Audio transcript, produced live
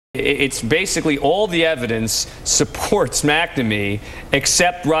it's basically all the evidence supports McNamee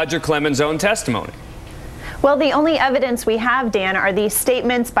except Roger Clemens' own testimony. Well, the only evidence we have, Dan, are these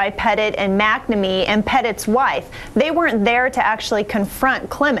statements by Pettit and McNamee and Pettit's wife. They weren't there to actually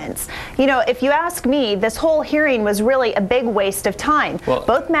confront Clemens. You know, if you ask me, this whole hearing was really a big waste of time. Well,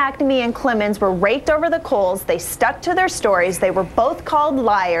 both McNamee and Clemens were raked over the coals. They stuck to their stories. They were both called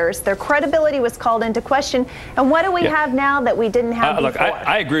liars. Their credibility was called into question. And what do we have now that we didn't have before? Look,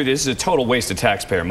 I agree this is a total waste of taxpayer money.